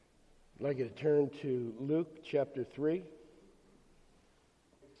I'd like you to turn to Luke chapter 3.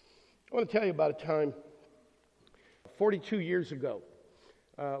 I want to tell you about a time 42 years ago.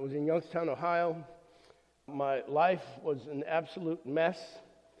 I was in Youngstown, Ohio. My life was an absolute mess.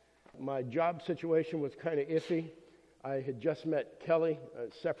 My job situation was kind of iffy. I had just met Kelly,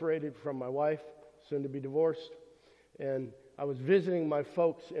 separated from my wife, soon to be divorced. And I was visiting my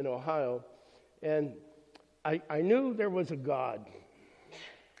folks in Ohio. And I knew there was a God.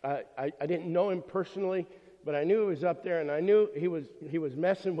 I didn't know him personally, but I knew he was up there, and I knew he was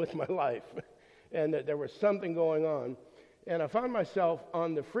messing with my life, and that there was something going on. And I found myself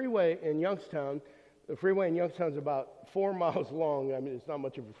on the freeway in Youngstown. The freeway in Youngstown is about 4 miles long. I mean, it's not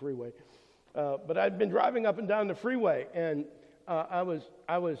much of a freeway. But I'd been driving up and down the freeway, and I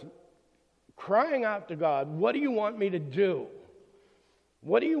was crying out to God, "What do you want me to do?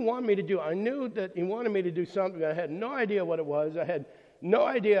 What do you want me to do?" I knew that he wanted me to do something. I had no idea what it was. I had no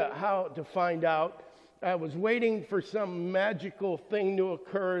idea how to find out. I was waiting for some magical thing to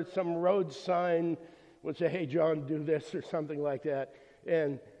occur, some road sign would say, "Hey, John, do this," or something like that.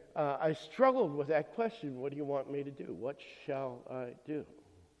 And I struggled with that question. What do you want me to do? What shall I do?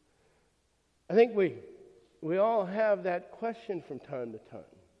 I think we all have that question from time to time.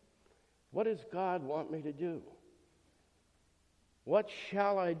 What does God want me to do? What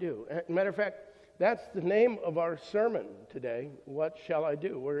shall I do? As a matter of fact, that's the name of our sermon today, What Shall I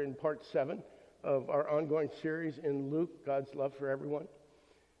Do? We're in part 7 of our ongoing series in Luke, God's Love for Everyone.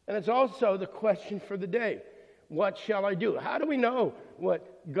 And it's also the question for the day, what shall I do? How do we know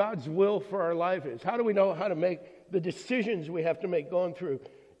what God's will for our life is? How do we know how to make the decisions we have to make going through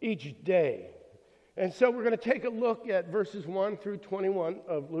each day? And so we're going to take a look at verses 1 through 21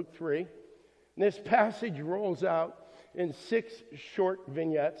 of Luke 3. And this passage rolls out in 6 short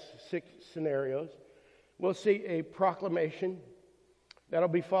vignettes, 6 scenarios. We'll see a proclamation. That'll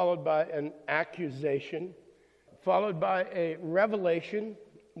be followed by an accusation, followed by a revelation,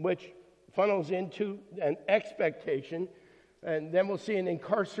 which funnels into an expectation. And then we'll see an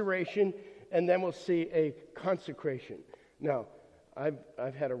incarceration, and then we'll see a consecration. Now,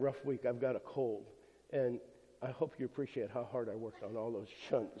 I've had a rough week. I've got a cold. And I hope you appreciate how hard I worked on all those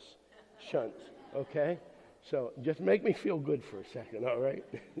shunts, okay? So just make me feel good for a second, all right?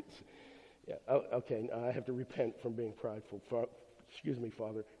 Yeah, okay, now I have to repent from being prideful. Excuse me,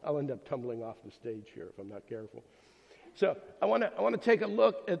 Father. I'll end up tumbling off the stage here if I'm not careful. So I want to take a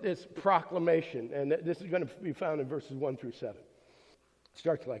look at this proclamation, and this is going to be found in verses 1 through 7. It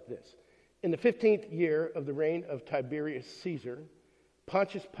starts like this. In the 15th year of the reign of Tiberius Caesar,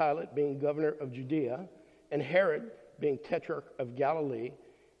 Pontius Pilate being governor of Judea, and Herod being tetrarch of Galilee,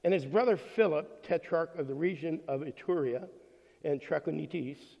 and his brother Philip, tetrarch of the region of Iturea and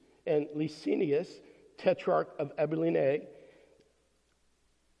Trachonitis, and Licinius, tetrarch of Abilene.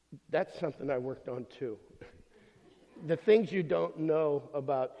 That's something I worked on too. The things you don't know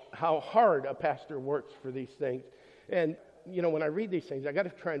about how hard a pastor works for these things. And, you know, when I read these things, I got to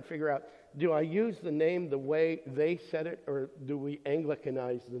try and figure out, do I use the name the way they said it, or do we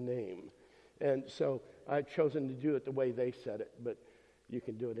Anglicanize the name? And so I've chosen to do it the way they said it, but you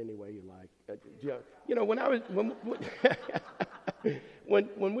can do it any way you like. You know,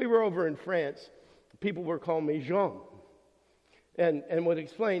 when we were over in France, people were calling me Jean, and would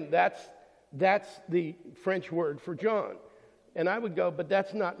explain that's the French word for John, and I would go, but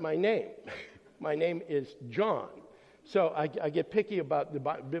that's not my name. My name is John. So I get picky about the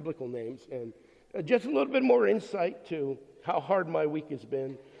biblical names, and just a little bit more insight to how hard my week has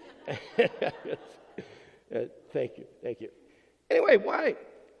been. Thank you. Anyway, why?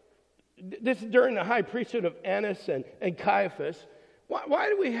 This is during the high priesthood of Annas and Caiaphas. Why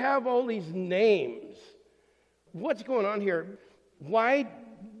do we have all these names? What's going on here? Why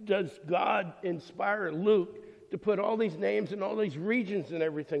does God inspire Luke to put all these names and all these regions and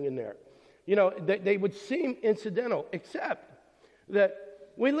everything in there? You know, they would seem incidental, except that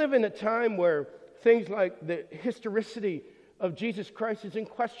we live in a time where things like the historicity of Jesus Christ is in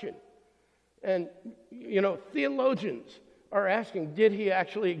question. And, you know, theologians are asking, did he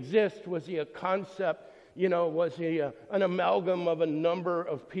actually exist? Was he a concept? You know, was he an amalgam of a number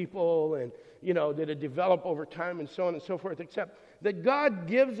of people? And, you know, did it develop over time and so on and so forth? Except that God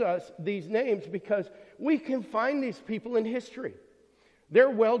gives us these names because we can find these people in history. They're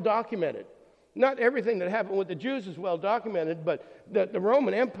well documented. Not everything that happened with the Jews is well documented, but the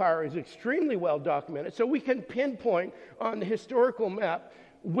Roman Empire is extremely well documented. So we can pinpoint on the historical map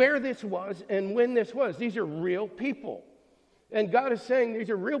where this was and when this was. These are real people. And God is saying these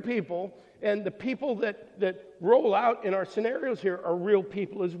are real people, and the people that roll out in our scenarios here are real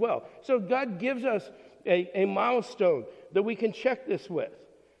people as well. So God gives us a milestone that we can check this with.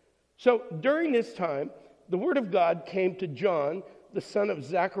 So during this time, the word of God came to John, the son of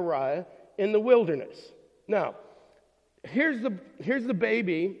Zechariah, in the wilderness. Now, here's the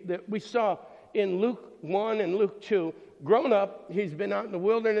baby that we saw in Luke 1 and Luke 2. Grown up, he's been out in the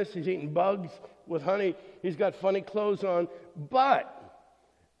wilderness, he's eating bugs with honey, he's got funny clothes on, but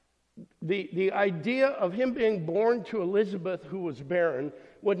the idea of him being born to Elizabeth, who was barren,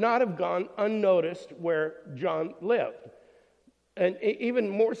 would not have gone unnoticed where John lived. And even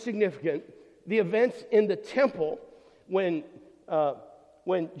more significant, the events in the temple when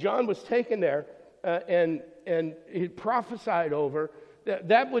John was taken there and he prophesied over,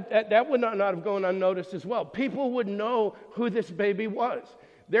 that would not have gone unnoticed as well. People would know who this baby was.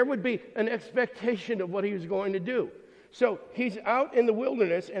 There would be an expectation of what he was going to do. So he's out in the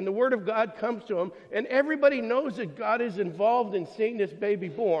wilderness, and the word of God comes to him, and everybody knows that God is involved in seeing this baby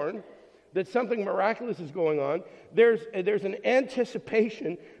born, that something miraculous is going on. There's an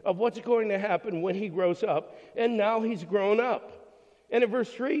anticipation of what's going to happen when he grows up, and now he's grown up. And in verse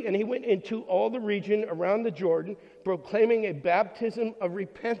 3, and he went into all the region around the Jordan, proclaiming a baptism of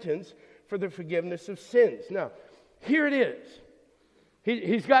repentance for the forgiveness of sins. Now, here it is.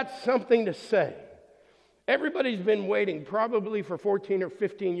 He's got something to say. Everybody's been waiting probably for 14 or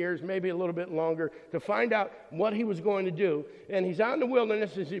 15 years, maybe a little bit longer, to find out what he was going to do. And he's out in the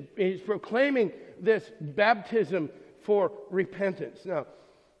wilderness, he's proclaiming this baptism for repentance. Now,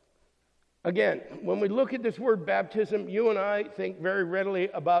 again, when we look at this word baptism, you and I think very readily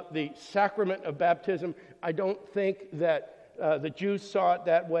about the sacrament of baptism. I don't think that the Jews saw it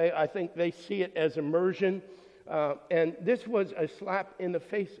that way. I think they see it as immersion. And this was a slap in the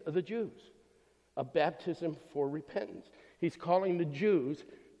face of the Jews. A baptism for repentance. He's calling the Jews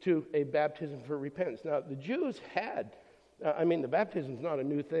to a baptism for repentance. Now, the Jews had, the baptism is not a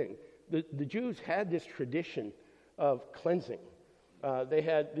new thing. The Jews had this tradition of cleansing. They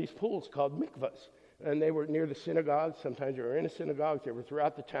had these pools called mikvahs, and they were near the synagogues. Sometimes they were in the synagogues. They were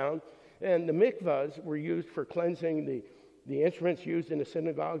throughout the town. And the mikvahs were used for cleansing the instruments used in the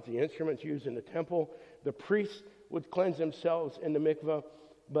synagogues, the instruments used in the temple. The priests would cleanse themselves in the mikvah.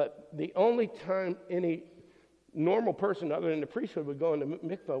 But the only time any normal person other than the priesthood would go into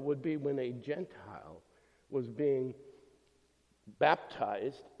mikvah would be when a Gentile was being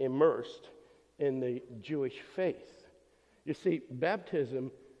baptized, immersed in the Jewish faith. You see,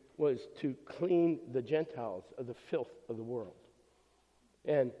 baptism was to clean the Gentiles of the filth of the world.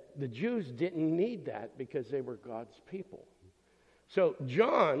 And the Jews didn't need that because they were God's people. So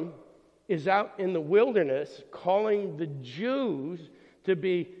John is out in the wilderness calling the Jews to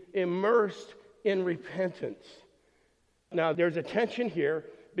be immersed in repentance. Now, there's a tension here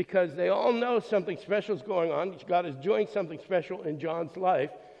because they all know something special is going on. God is doing something special in John's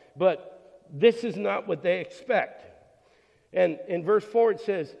life, but this is not what they expect. And in verse 4 it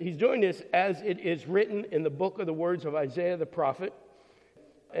says, he's doing this as it is written in the book of the words of Isaiah the prophet.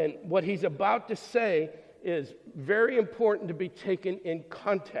 And what he's about to say is very important to be taken in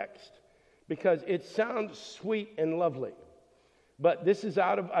context because it sounds sweet and lovely. But this is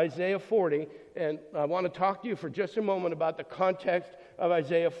out of Isaiah 40, and I want to talk to you for just a moment about the context of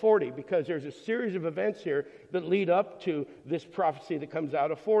Isaiah 40, because there's a series of events here that lead up to this prophecy that comes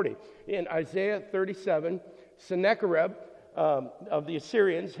out of 40. In Isaiah 37, Sennacherib of the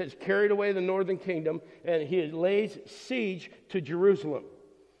Assyrians has carried away the northern kingdom, and he lays siege to Jerusalem.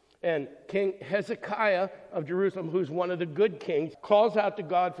 And King Hezekiah of Jerusalem, who's one of the good kings, calls out to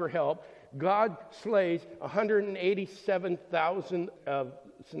God for help. God slays 187,000 of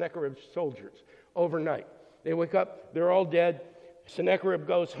Sennacherib's soldiers overnight. They wake up, they're all dead. Sennacherib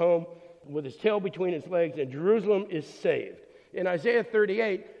goes home with his tail between his legs, and Jerusalem is saved. In Isaiah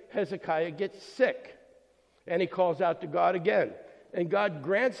 38, Hezekiah gets sick, and he calls out to God again. And God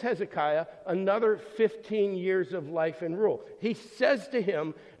grants Hezekiah another 15 years of life and rule. He says to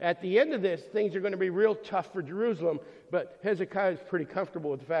him, at the end of this, things are going to be real tough for Jerusalem, but Hezekiah is pretty comfortable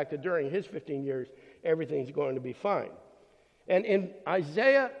with the fact that during his 15 years, everything's going to be fine. And in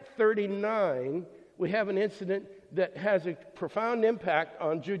Isaiah 39, we have an incident that has a profound impact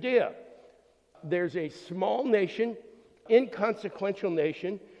on Judea. There's a small nation, inconsequential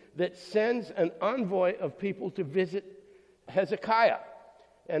nation, that sends an envoy of people to visit Hezekiah.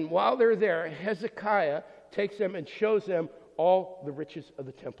 And while they're there, Hezekiah takes them and shows them all the riches of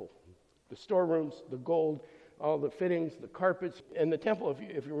the temple. The storerooms, the gold, all the fittings, the carpets. And the temple,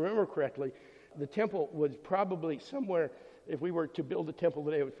 if you remember correctly, the temple was probably somewhere, if we were to build a temple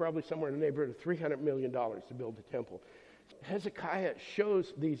today, it was probably somewhere in the neighborhood of $300 million to build the temple. Hezekiah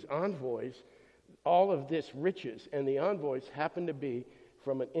shows these envoys all of this riches, and the envoys happen to be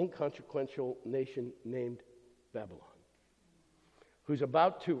from an inconsequential nation named Babylon, who's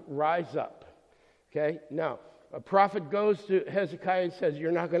about to rise up. Okay? Now, a prophet goes to Hezekiah and says,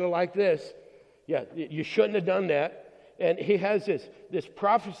 you're not going to like this. Yeah, you shouldn't have done that. And he has this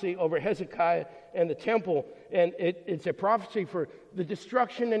prophecy over Hezekiah and the temple, and it's a prophecy for the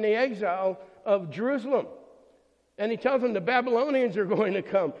destruction and the exile of Jerusalem. And he tells them the Babylonians are going to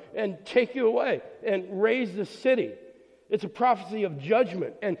come and take you away and raise the city. It's a prophecy of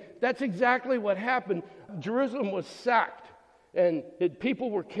judgment. And that's exactly what happened. Jerusalem was sacked, and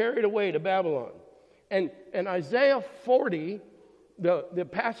people were carried away to Babylon. And Isaiah 40, the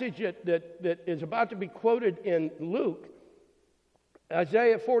passage that is about to be quoted in Luke,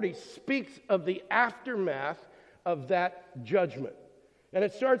 Isaiah 40 speaks of the aftermath of that judgment. And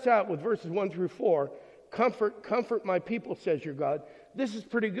it starts out with verses 1 through 4. Comfort my people, says your God. This is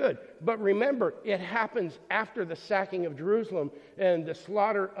pretty good. But remember, it happens after the sacking of Jerusalem and the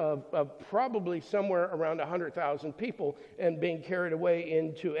slaughter of probably somewhere around 100,000 people and being carried away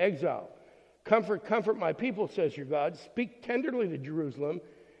into exile. Comfort my people, says your God. Speak tenderly to Jerusalem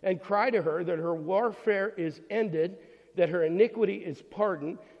and cry to her that her warfare is ended, that her iniquity is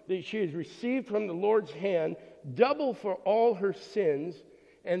pardoned, that she has received from the Lord's hand double for all her sins.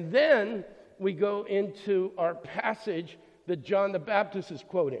 And then we go into our passage that John the Baptist is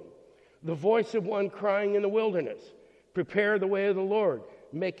quoting. The voice of one crying in the wilderness, prepare the way of the Lord,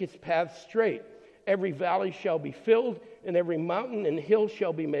 make its path straight. Every valley shall be filled, and every mountain and hill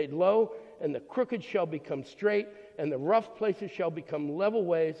shall be made low, and the crooked shall become straight, and the rough places shall become level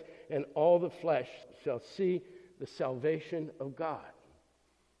ways, and all the flesh shall see the salvation of God.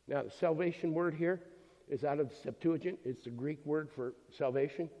 Now, the salvation word here is out of the Septuagint. It's the Greek word for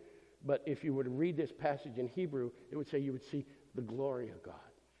salvation. But if you were to read this passage in Hebrew, it would say you would see the glory of God.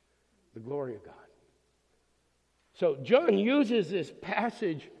 The glory of God. So John uses this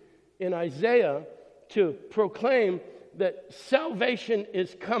passage in Isaiah to proclaim that salvation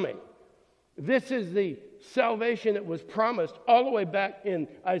is coming. This is the salvation that was promised all the way back in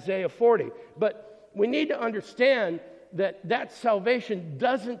Isaiah 40. But we need to understand that salvation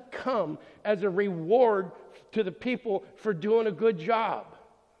doesn't come as a reward to the people for doing a good job.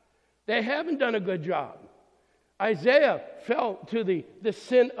 They haven't done a good job. Isaiah fell to the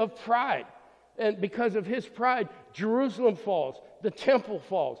sin of pride. And because of his pride, Jerusalem falls, the temple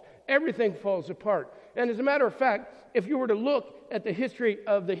falls, everything falls apart. And as a matter of fact, if you were to look at the history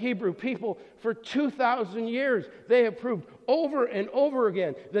of the Hebrew people for 2,000 years, they have proved over and over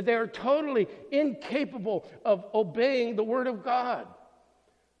again that they are totally incapable of obeying the Word of God.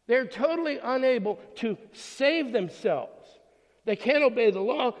 They're totally unable to save themselves. They can't obey the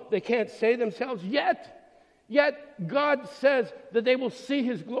law. They can't save themselves Yet God says that they will see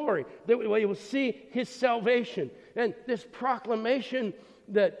His glory, that they will see His salvation. And this proclamation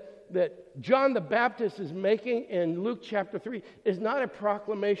that John the Baptist is making in Luke chapter 3 is not a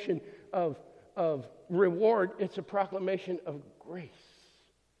proclamation of reward. It's a proclamation of grace.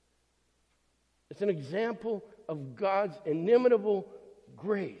 It's an example of God's inimitable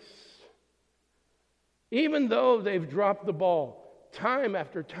grace. Even though they've dropped the ball time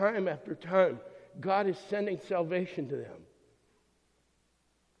after time after time, God is sending salvation to them.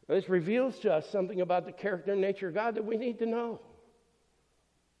 Now, this reveals to us something about the character and nature of God that we need to know.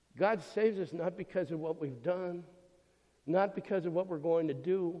 God saves us not because of what we've done, not because of what we're going to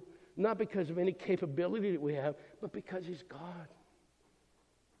do, not because of any capability that we have, but because He's God.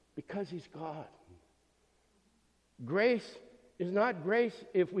 Because He's God. Grace is not grace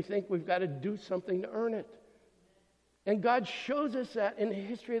if we think we've got to do something to earn it. And God shows us that in the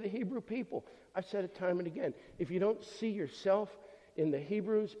history of the Hebrew people. I've said it time and again. If you don't see yourself in the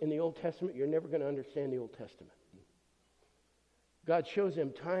Hebrews in the Old Testament, you're never going to understand the Old Testament. God shows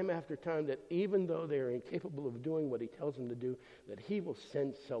them time after time that even though they are incapable of doing what He tells them to do, that He will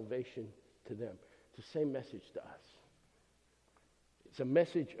send salvation to them. It's the same message to us. It's a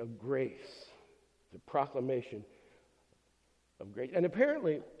message of grace. It's a proclamation of grace. And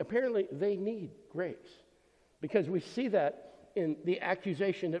apparently they need grace. Because we see that in the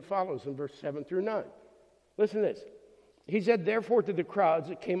accusation that follows in verse 7 through 9. Listen to this. He said, therefore, to the crowds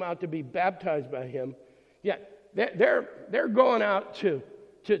that came out to be baptized by Him. Yeah, they're going out to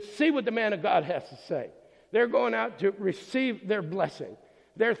see what the man of God has to say. They're going out to receive their blessing.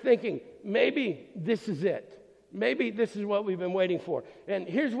 They're thinking, maybe this is it. Maybe this is what we've been waiting for. And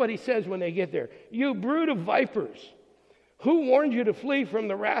here's what He says when they get there. You brood of vipers, who warned you to flee from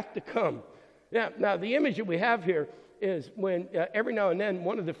the wrath to come? Now, the image that we have here is when every now and then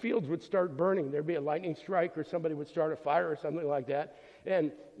one of the fields would start burning. There'd be a lightning strike or somebody would start a fire or something like that.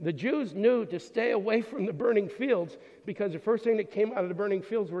 And the Jews knew to stay away from the burning fields because the first thing that came out of the burning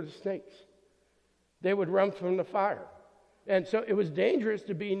fields were the snakes. They would run from the fire. And so it was dangerous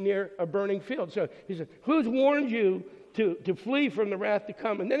to be near a burning field. So he said, who's warned you to flee from the wrath to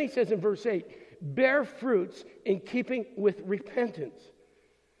come? And then he says in verse 8, bear fruits in keeping with repentance.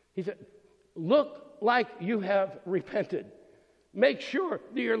 He said, look like you have repented. Make sure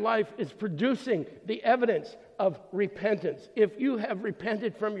that your life is producing the evidence of repentance. If you have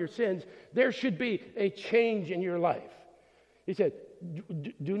repented from your sins, there should be a change in your life. He said,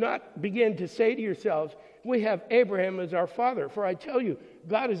 do not begin to say to yourselves, we have Abraham as our father. For I tell you,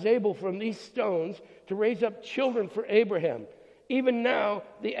 God is able from these stones to raise up children for Abraham. Even now,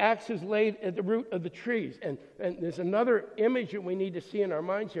 the axe is laid at the root of the trees. And there's another image that we need to see in our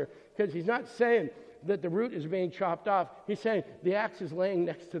minds here, because he's not saying that the root is being chopped off. He's saying the axe is laying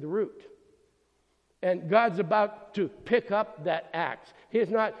next to the root. And God's about to pick up that axe. He has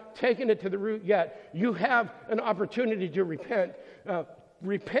not taken it to the root yet. You have an opportunity to repent.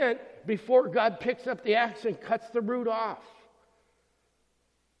 Repent before God picks up the axe and cuts the root off.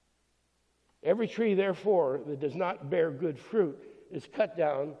 Every tree, therefore, that does not bear good fruit is cut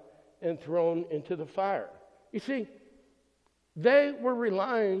down and thrown into the fire. You see, they were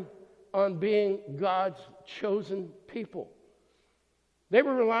relying on being God's chosen people. They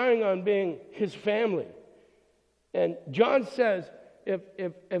were relying on being his family. And John says, if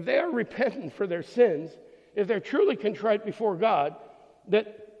they are repentant for their sins, if they're truly contrite before God,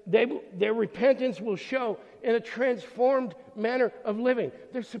 that their repentance will show in a transformed manner of living.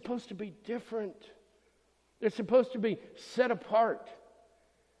 They're supposed to be different. They're supposed to be set apart.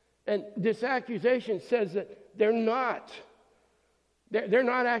 And this accusation says that they're not. They're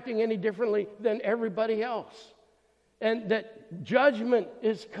not acting any differently than everybody else. And that judgment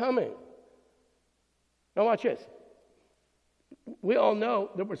is coming. Now watch this. We all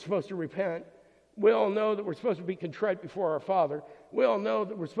know that we're supposed to repent. We all know that we're supposed to be contrite before our Father. We all know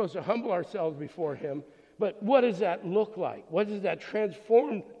that we're supposed to humble ourselves before him. But what does that look like? What does that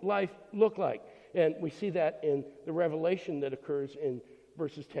transformed life look like? And we see that in the revelation that occurs in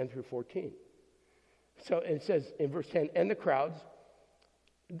verses 10 through 14. So it says in verse 10, and the crowds,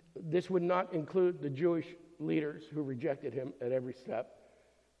 this would not include the Jewish leaders who rejected him at every step.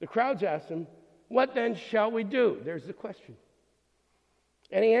 The crowds asked him, what then shall we do? There's the question.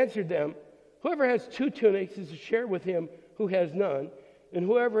 And he answered them, whoever has 2 tunics is to share with him who has none, and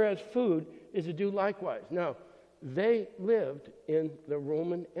whoever has food is to do likewise. Now, they lived in the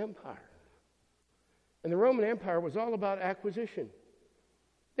Roman Empire. And the Roman Empire was all about acquisition.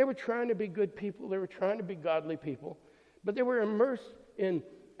 They were trying to be good people. They were trying to be godly people. But they were immersed in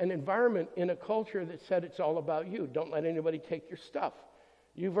an environment, in a culture that said it's all about you. Don't let anybody take your stuff.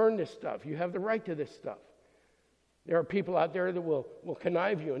 You've earned this stuff. You have the right to this stuff. There are people out there that will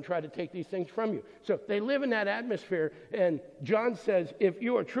connive you and try to take these things from you. So they live in that atmosphere. And John says, if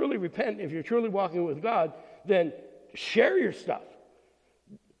you are truly repentant, if you're truly walking with God, then share your stuff.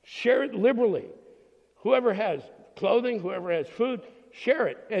 Share it liberally. Whoever has clothing, whoever has food, share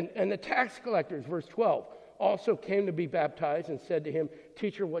it. And the tax collectors, verse 12, also came to be baptized and said to him,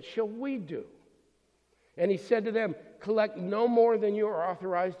 Teacher, what shall we do? And he said to them, collect no more than you are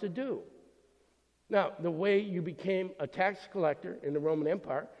authorized to do. Now, the way you became a tax collector in the Roman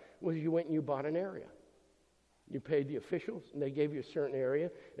Empire was you went and you bought an area. You paid the officials, and they gave you a certain area,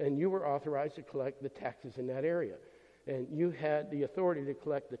 and you were authorized to collect the taxes in that area. And you had the authority to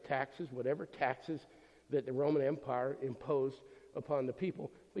collect the taxes, whatever taxes that the Roman Empire imposed upon the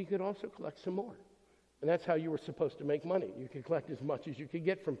people, but you could also collect some more. And that's how you were supposed to make money. You could collect as much as you could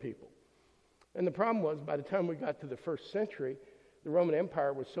get from people. And the problem was, by the time we got to the 1st century, the Roman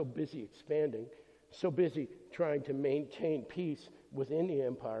Empire was so busy expanding, so busy trying to maintain peace within the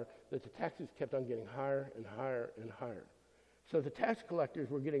empire, that the taxes kept on getting higher and higher and higher. So the tax collectors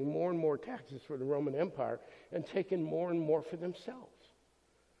were getting more and more taxes for the Roman Empire and taking more and more for themselves.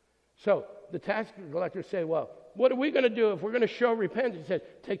 So the tax collectors say, well, what are we going to do if we're going to show repentance? He said,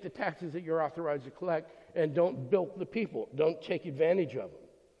 take the taxes that you're authorized to collect and don't bilk the people. Don't take advantage of them.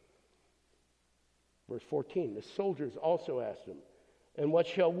 Verse 14, the soldiers also asked him, and what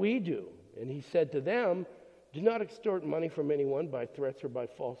shall we do? And he said to them, do not extort money from anyone by threats or by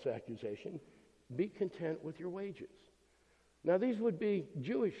false accusation. Be content with your wages. Now these would be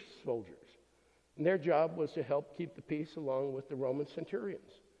Jewish soldiers. And their job was to help keep the peace along with the Roman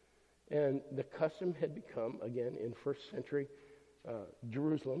centurions. And the custom had become, again, in 1st century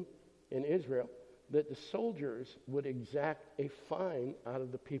Jerusalem, in Israel, that the soldiers would exact a fine out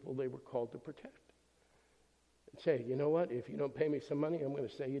of the people they were called to protect. And say, you know what, if you don't pay me some money, I'm going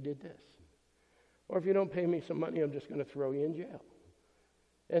to say you did this. Or if you don't pay me some money, I'm just going to throw you in jail.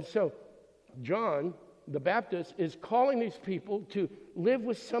 And so John the Baptist is calling these people to live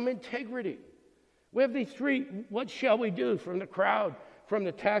with some integrity, We have these three, what shall we do, from the crowd, from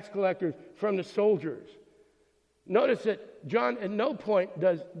the tax collectors, from the soldiers. Notice that John at no point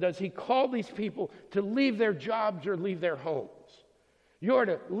does he call these people to leave their jobs or leave their homes. You are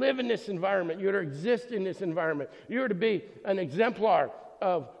to live in this environment. You are to exist in this environment. You are to be an exemplar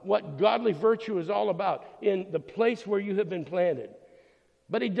of what godly virtue is all about in the place where you have been planted.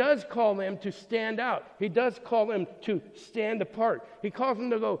 But he does call them to stand out. He does call them to stand apart. He calls them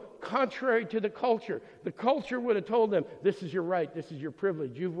to go contrary to the culture. The culture would have told them, this is your right, this is your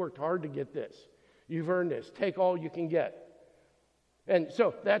privilege. You've worked hard to get this. You've earned this. Take all you can get. And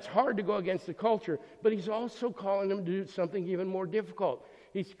so that's hard to go against the culture, but he's also calling them to do something even more difficult.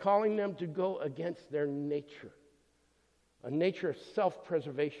 He's calling them to go against their nature, a nature of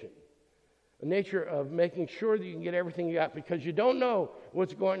self-preservation. A nature of making sure that you can get everything you got because you don't know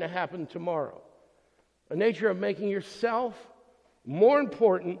what's going to happen tomorrow. A nature of making yourself more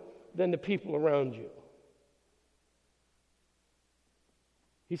important than the people around you.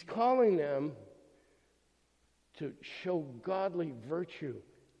 He's calling them to show godly virtue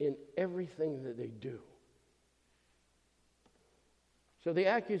in everything that they do. So the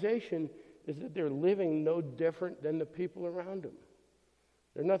accusation is that they're living no different than the people around them.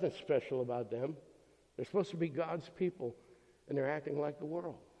 There's nothing special about them. They're supposed to be God's people, and they're acting like the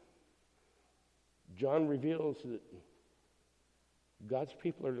world. John reveals that God's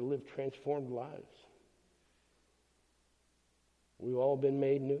people are to live transformed lives. We've all been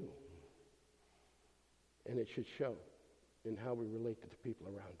made new, and it should show in how we relate to the people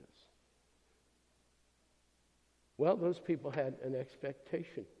around us. Well, those people had an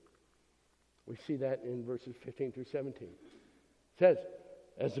expectation. We see that in verses 15 through 17. It says,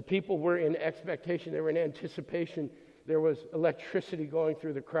 as the people were in expectation, they were in anticipation, there was electricity going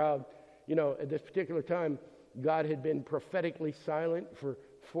through the crowd. You know, at this particular time, God had been prophetically silent for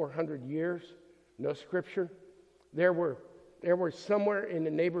 400 years. No scripture. There were somewhere in the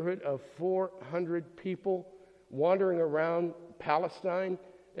neighborhood of 400 people wandering around Palestine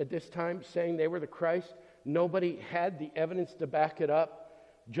at this time saying they were the Christ. Nobody had the evidence to back it up.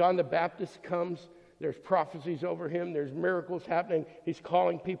 John the Baptist comes. There's prophecies over him. There's miracles happening. He's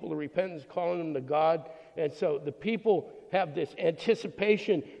calling people to repentance, calling them to God. And so the people have this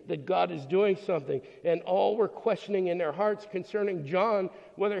anticipation that God is doing something. And all were questioning in their hearts concerning John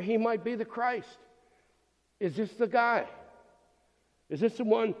whether he might be the Christ. Is this the guy? Is this the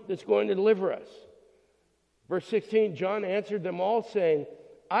one that's going to deliver us? Verse 16, John answered them all saying,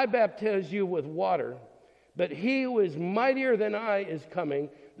 I baptize you with water, but he who is mightier than I is coming,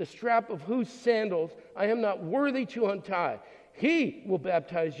 the strap of whose sandals I am not worthy to untie. He will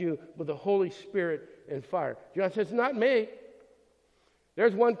baptize you with the Holy Spirit and fire. John says, not me.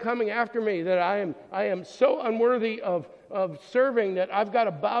 There's one coming after me that I am so unworthy of serving that I've got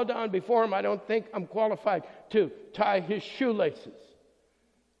to bow down before him. I don't think I'm qualified to tie his shoelaces.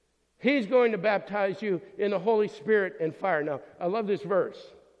 He's going to baptize you in the Holy Spirit and fire. Now, I love this verse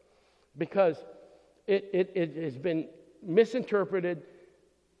because it has been misinterpreted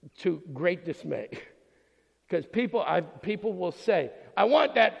to great dismay. Because people will say, I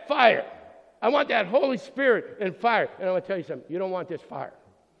want that fire. I want that Holy Spirit and fire. And I want to tell you something. You don't want this fire.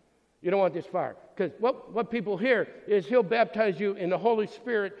 You don't want this fire. Because what people hear is he'll baptize you in the Holy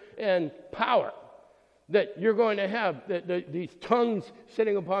Spirit and power. That you're going to have these tongues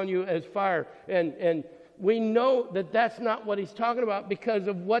sitting upon you as fire. And we know that that's not what he's talking about because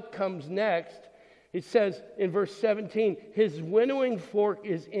of what comes next. It says in verse 17, his winnowing fork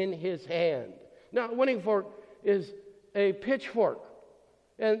is in his hand. Now, a winnowing fork is a pitchfork.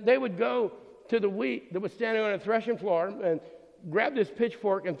 And they would go to the wheat that was standing on a threshing floor and grab this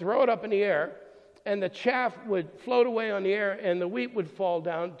pitchfork and throw it up in the air. And the chaff would float away on the air and the wheat would fall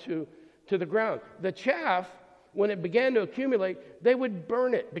down to the ground. The chaff, when it began to accumulate, they would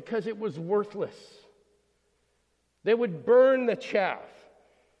burn it because it was worthless. They would burn the chaff.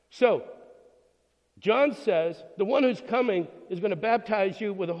 So, John says, the one who's coming is going to baptize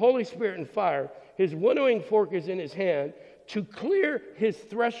you with the Holy Spirit and fire. His winnowing fork is in his hand to clear his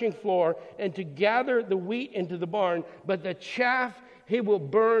threshing floor and to gather the wheat into the barn, but the chaff he will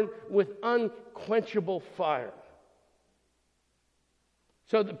burn with unquenchable fire.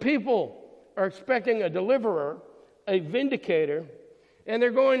 So the people are expecting a deliverer, a vindicator, and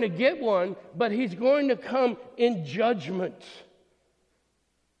they're going to get one, but he's going to come in judgment.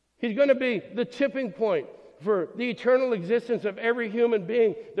 He's going to be the tipping point for the eternal existence of every human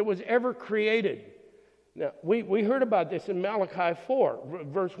being that was ever created. Now, we heard about this in Malachi 4,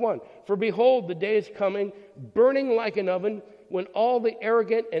 verse 1. For behold, the day is coming, burning like an oven, when all the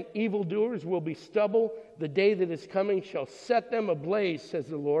arrogant and evildoers will be stubble, the day that is coming shall set them ablaze, says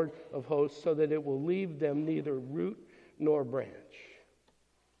the Lord of hosts, so that it will leave them neither root nor branch.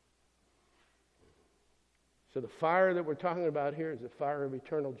 So the fire that we're talking about here is the fire of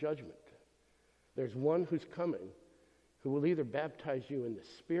eternal judgment. There's one who's coming who will either baptize you in the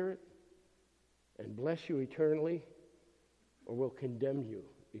Spirit and bless you eternally, or will condemn you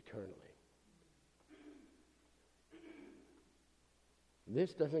eternally.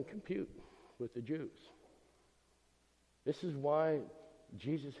 This doesn't compute with the Jews. This is why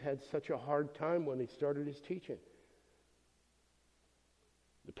Jesus had such a hard time when he started his teaching.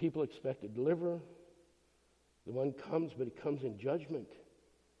 The people expect a deliverer. The one comes, but he comes in judgment.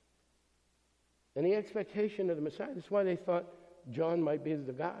 And the expectation of the Messiah, that's why they thought John might be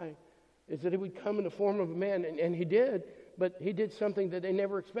the guy, is that he would come in the form of a man. And he did, but he did something that they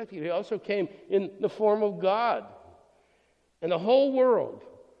never expected. He also came in the form of God. And the whole world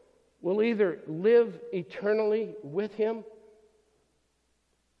will either live eternally with him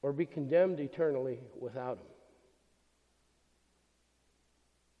or be condemned eternally without him.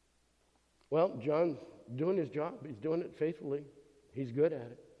 Well, John's doing his job. He's doing it faithfully. He's good at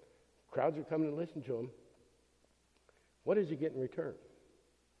it. Crowds are coming to listen to him. What does he get in return?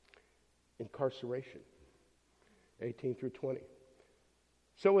 Incarceration, 18 through 20.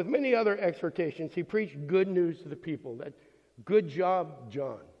 So with many other exhortations, he preached good news to the people. That good job,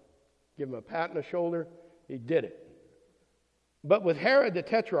 John. Give him a pat on the shoulder. He did it. But with Herod the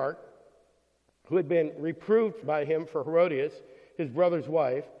Tetrarch, who had been reproved by him for Herodias, his brother's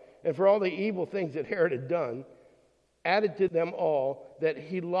wife, and for all the evil things that Herod had done, added to them all that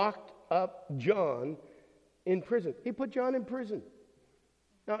he locked up John in prison. He put John in prison.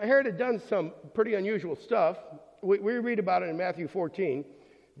 Now, Herod had done some pretty unusual stuff. We read about it in Matthew 14,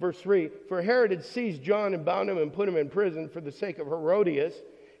 verse 3. For Herod had seized John and bound him and put him in prison for the sake of Herodias,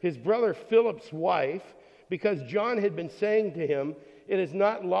 his brother Philip's wife, because John had been saying to him, "It is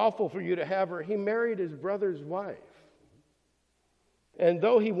not lawful for you to have her." He married his brother's wife. And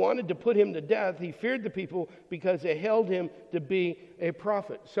though he wanted to put him to death, he feared the people because they held him to be a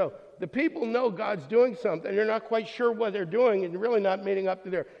prophet. So the people know God's doing something. They're not quite sure what they're doing and really not meeting up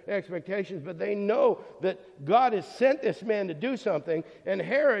to their expectations, but they know that God has sent this man to do something, and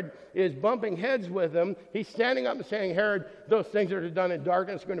Herod is bumping heads with him. He's standing up and saying, "Herod, those things that are done in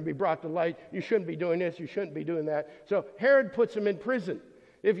darkness are going to be brought to light. You shouldn't be doing this. You shouldn't be doing that." So Herod puts him in prison.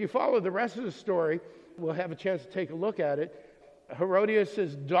 If you follow the rest of the story, we'll have a chance to take a look at it.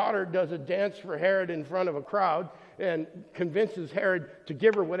 Herodias' daughter does a dance for Herod in front of a crowd and convinces Herod to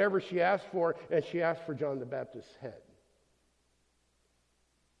give her whatever she asked for, and she asked for John the Baptist's head.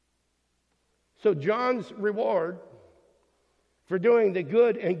 So John's reward for doing the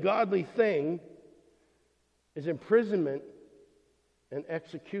good and godly thing is imprisonment and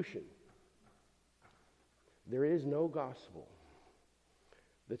execution. There is no gospel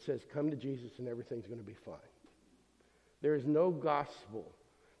that says, "Come to Jesus and everything's going to be fine." There is no gospel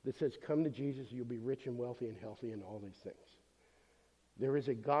that says, "Come to Jesus, you'll be rich and wealthy and healthy and all these things." There is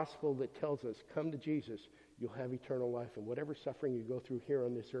a gospel that tells us, "Come to Jesus, you'll have eternal life, and whatever suffering you go through here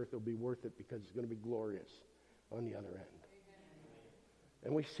on this earth will be worth it because it's going to be glorious on the other end." Amen.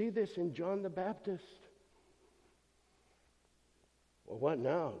 And we see this in John the Baptist. Well, what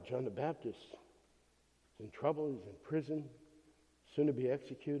now? John the Baptist is in trouble, he's in prison, soon to be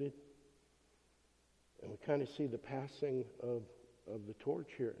executed. And we kind of see the passing of the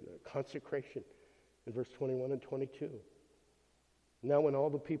torch here, the consecration in verse 21 and 22. Now when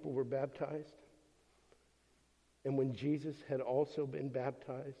all the people were baptized, and when Jesus had also been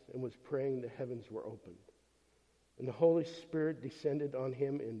baptized and was praying, the heavens were opened. And the Holy Spirit descended on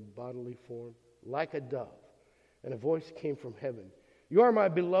him in bodily form, like a dove. And a voice came from heaven, "You are my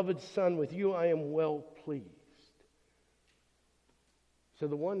beloved Son, with you I am well pleased." So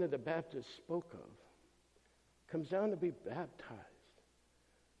the one that the Baptist spoke of comes down to be baptized.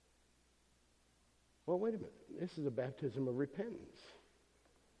 Well, wait a minute. This is a baptism of repentance.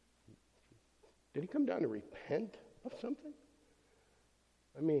 Did he come down to repent of something?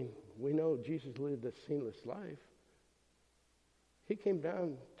 I mean, we know Jesus lived a sinless life. He came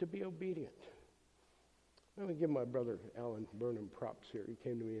down to be obedient. I'm going to give my brother Alan Burnham props here. He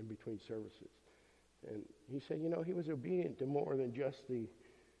came to me in between services. And he said, he was obedient to more than just the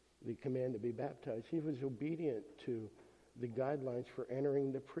command to be baptized. He was obedient to the guidelines for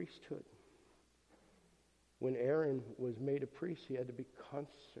entering the priesthood. When Aaron was made a priest, he had to be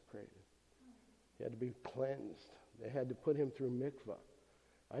consecrated. He had to be cleansed. They had to put him through mikvah.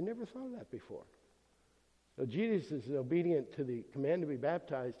 I never thought of that before. So Jesus is obedient to the command to be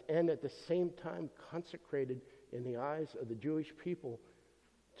baptized and at the same time consecrated in the eyes of the Jewish people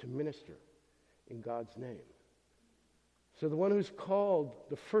to minister in God's name. So the one who's called,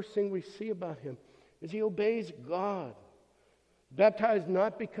 the first thing we see about him is he obeys God. Baptized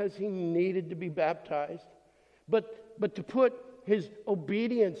not because he needed to be baptized, but to put his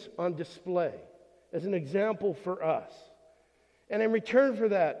obedience on display as an example for us. And in return for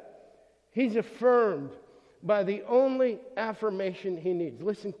that, he's affirmed by the only affirmation he needs.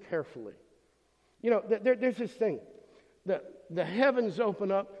 Listen carefully. You know, there's this thing. The heavens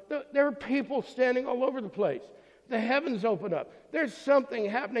open up. There are people standing all over the place. The heavens open up. There's something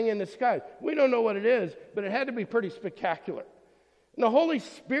happening in the sky. We don't know what it is, but it had to be pretty spectacular. And the Holy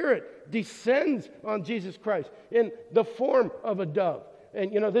Spirit descends on Jesus Christ in the form of a dove.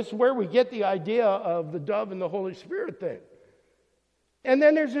 And, you know, this is where we get the idea of the dove and the Holy Spirit thing. And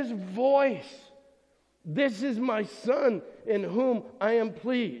then there's this voice. This is my Son in whom I am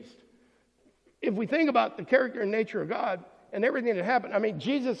pleased. If we think about the character and nature of God and everything that happened, I mean,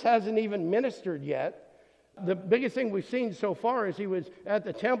 Jesus hasn't even ministered yet. The biggest thing we've seen so far is he was at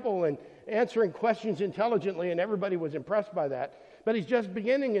the temple and answering questions intelligently, and everybody was impressed by that. But he's just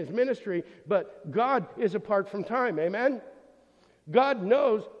beginning his ministry, but God is apart from time, amen? God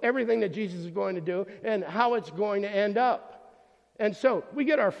knows everything that Jesus is going to do and how it's going to end up. And so we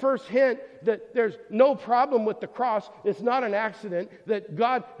get our first hint that there's no problem with the cross. It's not an accident, that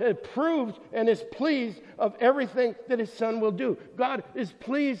God approves and is pleased of everything that his Son will do. God is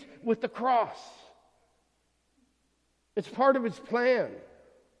pleased with the cross. It's part of his plan.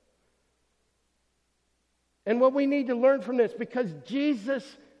 And what we need to learn from this, because Jesus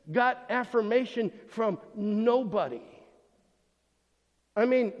got affirmation from nobody. I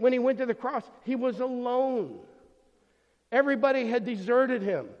mean, when he went to the cross, he was alone. Everybody had deserted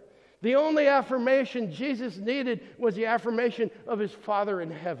him. The only affirmation Jesus needed was the affirmation of his Father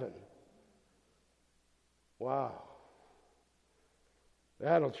in heaven. Wow.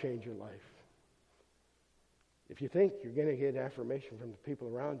 That'll change your life. If you think you're going to get affirmation from the people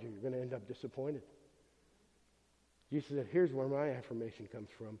around you, you're going to end up disappointed. Jesus said, here's where my affirmation comes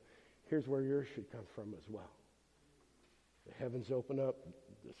from. Here's where yours should come from as well. The heavens open up.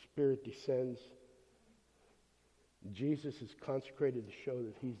 The Spirit descends. Jesus is consecrated to show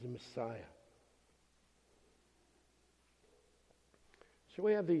that he's the Messiah. So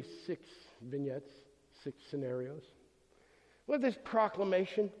we have these 6 vignettes, 6 scenarios. We have this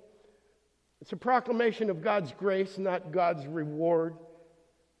proclamation. It's a proclamation of God's grace, not God's reward.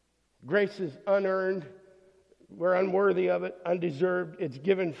 Grace is unearned. We're unworthy of it, undeserved. It's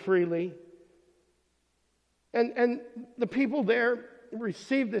given freely. And the people there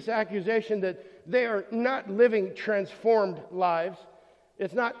received this accusation that they are not living transformed lives.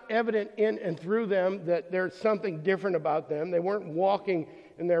 It's not evident in and through them that there's something different about them. They weren't walking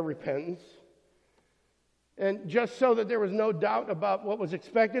in their repentance. And just so that there was no doubt about what was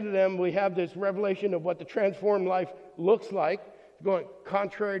expected of them, we have this revelation of what the transformed life looks like, going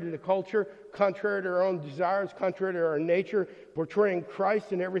contrary to the culture, contrary to our own desires, contrary to our nature, portraying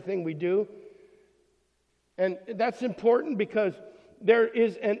Christ in everything we do. And that's important because there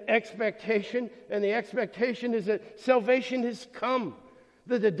is an expectation, and the expectation is that salvation has come.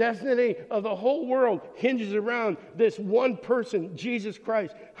 That the destiny of the whole world hinges around this one person, Jesus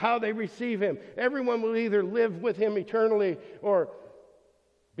Christ, how they receive him. Everyone will either live with him eternally or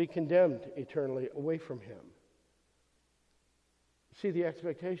be condemned eternally away from him. See, the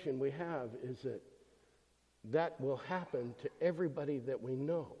expectation we have is that that will happen to everybody that we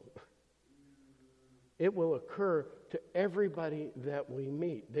know. It will occur to everybody that we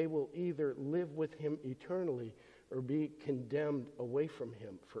meet. They will either live with him eternally or be condemned away from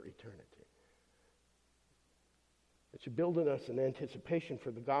him for eternity. It should build in us an anticipation for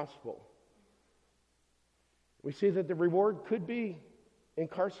the gospel. We see that the reward could be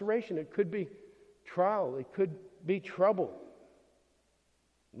incarceration. It could be trial. It could be trouble.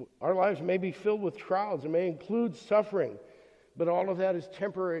 Our lives may be filled with trials. It may include suffering. But all of that is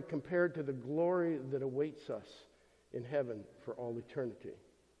temporary compared to the glory that awaits us in heaven for all eternity.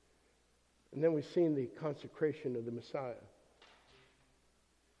 And then we've seen the consecration of the Messiah.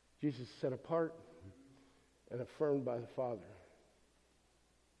 Jesus set apart and affirmed by the Father.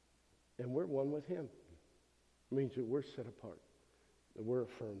 And we're one with him. It means that we're set apart, that we're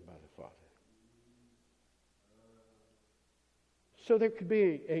affirmed by the Father. So there could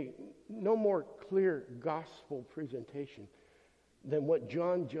be a no more clear gospel presentation than what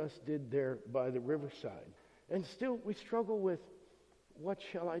John just did there by the riverside. And still we struggle with, what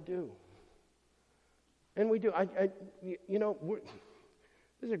shall I do? And we do. This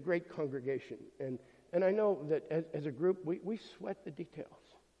is a great congregation. And I know that as a group, we sweat the details.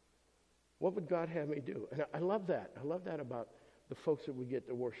 What would God have me do? And I love that. I love that about the folks that we get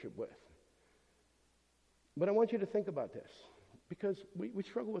to worship with. But I want you to think about this, because we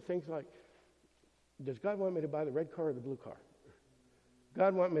struggle with things like, does God want me to buy the red car or the blue car?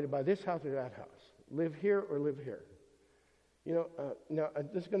 God want me to buy this house or that house? Live here or live here? Now,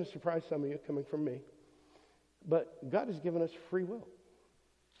 this is going to surprise some of you coming from me, but God has given us free will.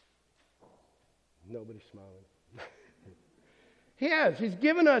 Nobody's smiling. He has. He's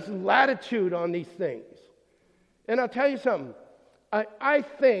given us latitude on these things. And I'll tell you something. I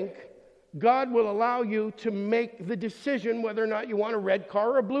think God will allow you to make the decision whether or not you want a red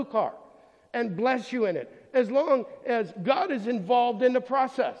car or a blue car, and bless you in it, as long as God is involved in the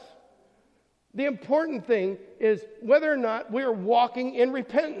process. The important thing is whether or not we're walking in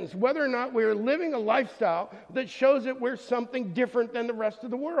repentance, whether or not we're living a lifestyle that shows that we're something different than the rest of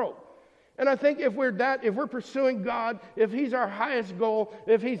the world. And I think if we're pursuing God, if He's our highest goal,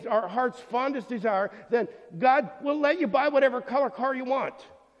 if He's our heart's fondest desire, then God will let you buy whatever color car you want.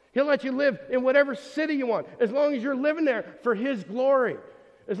 He'll let you live in whatever city you want, as long as you're living there for His glory.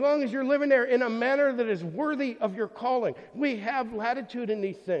 As long as you're living there in a manner that is worthy of your calling. We have latitude in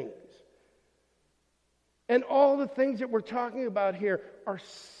these things. And all the things that we're talking about here are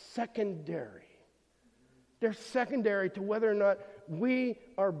secondary. They're secondary to whether or not we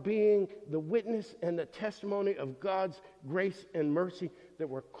are being the witness and the testimony of God's grace and mercy that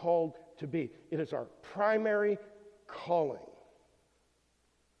we're called to be. It is our primary calling.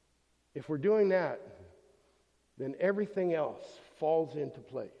 If we're doing that, then everything else falls into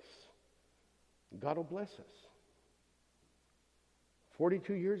place. God will bless us.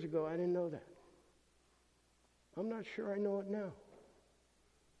 42 years ago, I didn't know that. I'm not sure I know it now.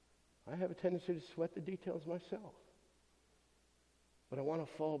 I have a tendency to sweat the details myself. But I want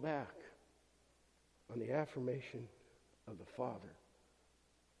to fall back on the affirmation of the Father,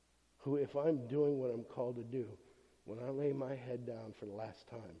 who, if I'm doing what I'm called to do, when I lay my head down for the last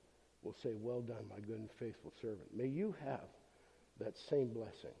time, will say, well done, my good and faithful servant. May you have that same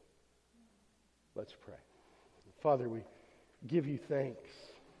blessing. Let's pray. Father, we give you thanks.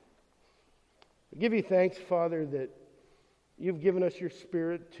 We give you thanks, Father, that you've given us your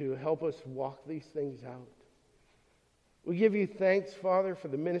Spirit to help us walk these things out. We give you thanks, Father, for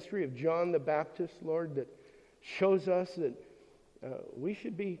the ministry of John the Baptist, Lord, that shows us that we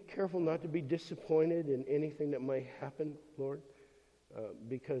should be careful not to be disappointed in anything that may happen, Lord,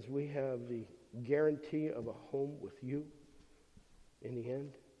 because we have the guarantee of a home with you in the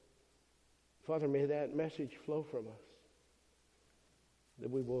end. Father, may that message flow from us, that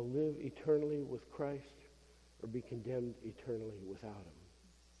we will live eternally with Christ or be condemned eternally without Him.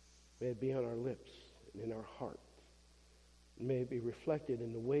 May it be on our lips and in our hearts. May it be reflected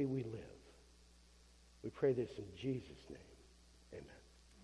in the way we live. We pray this in Jesus' name.